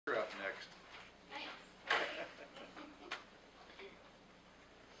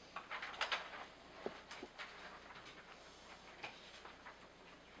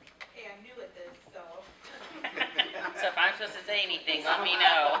anything, let me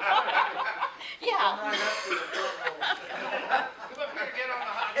know. Yeah. Come up here to get on the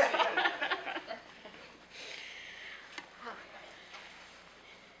hot seat.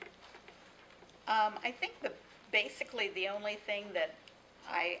 I think basically the only thing that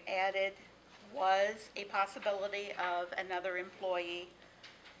I added was a possibility of another employee.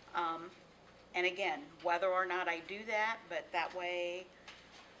 And again, whether or not I do that, but that way,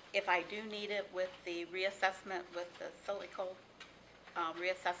 if I do need it with the reassessment, with the silico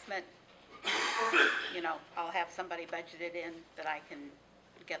reassessment, you know, I'll have somebody budgeted in that I can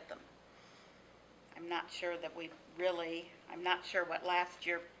get them. I'm not sure that I'm not sure what last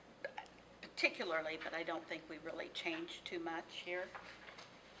year particularly, but I don't think we really changed too much here.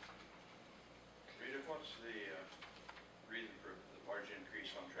 Rita, what's the reason for the large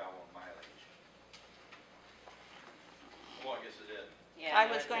increase on travel and mileage? Well, I guess it is. Yeah, I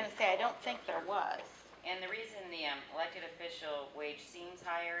was going to say, I don't think there was. And the reason the elected official wage seems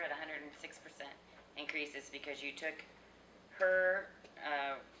higher at 106% increase is because you took her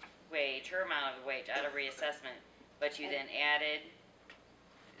wage, her amount of wage out of reassessment, but you then added,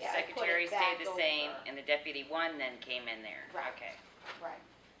 Yeah, I put secretary it back stayed the same, over. and the deputy one then came in there. Right. Okay. Right.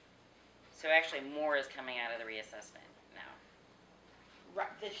 So actually more is coming out of the reassessment now. Right,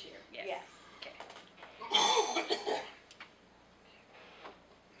 this year. Yes. Okay.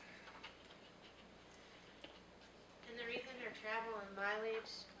 And the reason her travel and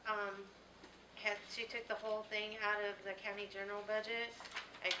mileage, she took the whole thing out of the county general budget.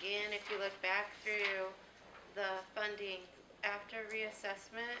 Again, if you look back through the funding after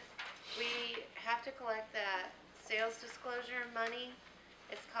reassessment, we have to collect that sales disclosure money.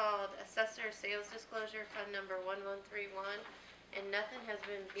 It's called Assessor Sales Disclosure Fund Number 1131, and nothing has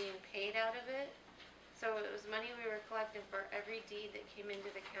been being paid out of it. So it was money we were collecting for every deed that came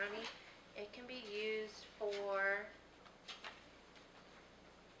into the county. It can be used for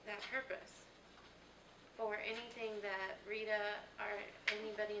that purpose. For anything that Rita or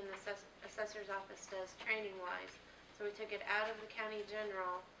anybody in the assessor's office does training-wise. So we took it out of the county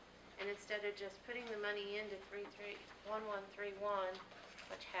general, and instead of just putting the money into 1131,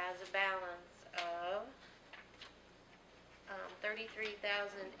 which has a balance of $33,853,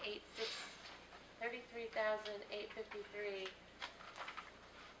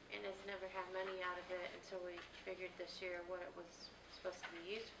 and has never had money out of it until we figured this year what it was supposed to be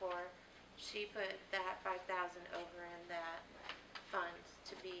used for. She put that 5,000 over in that fund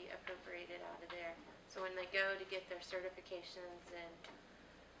to be appropriated out of there. So when they go to get their certifications and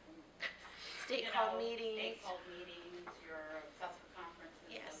state called meetings. State called meetings, your assessor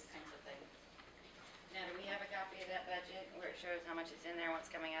conferences, Yes. those kinds of things. Now, do we have a copy of that budget where it shows how much is in there, what's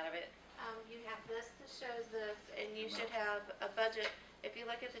coming out of it? You have this that shows this, and you should have a budget. If you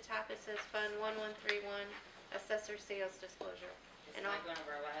look at the top, it says Fund 1131, Assessor Sales Disclosure. It's And like one of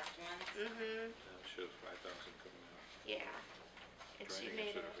our last ones. Mm-hmm, It shows 5,000 coming out. yeah. And she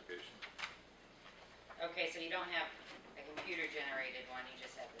Training made and it. certification. Okay, so you don't have a computer-generated one, you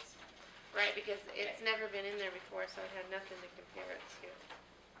just have this one. Right, because it's Okay. never been in there before, so it had nothing to compare it to.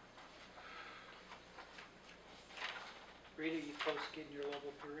 Rita, you close to getting your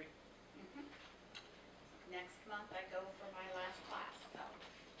level 3? Next month I go for my last class, so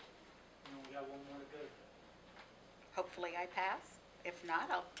No, we got one more to go. hopefully I pass. If not,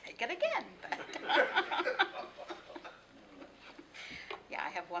 I'll take it again. Yeah, I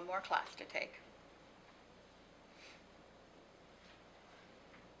have one more class to take.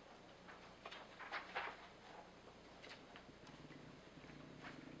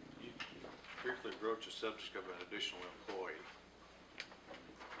 You briefly broached the subject of an additional employee.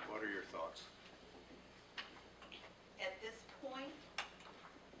 What are your thoughts? At this point,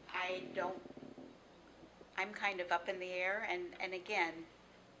 I'm kind of up in the air, and again,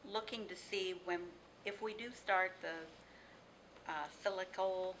 looking to see if we do start the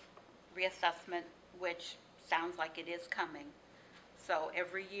silico reassessment, which sounds like it is coming, so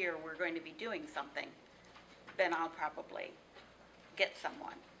every year we're going to be doing something, then I'll probably get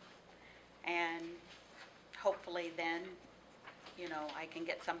someone. And hopefully then, you know, I can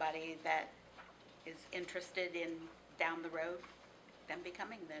get somebody that is interested in down the road, them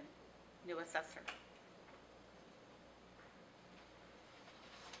becoming the new assessor.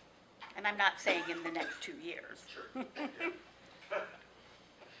 And I'm not saying in the next 2 years. Sure.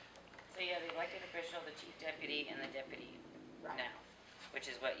 So you have the elected official, the chief deputy, and the deputy Right. now, which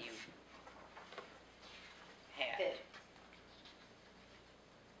is what you had. Did.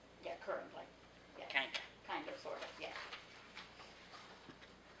 Yeah, currently. Yeah. Kind of. Kind of, sort of, yeah.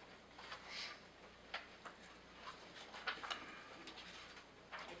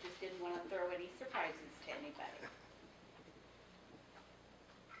 I just didn't want to throw any surprises to anybody.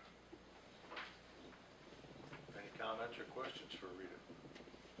 comments or questions for Rita?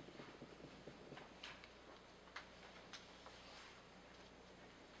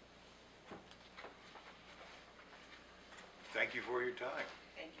 Thank you for your time.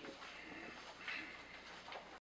 Thank you.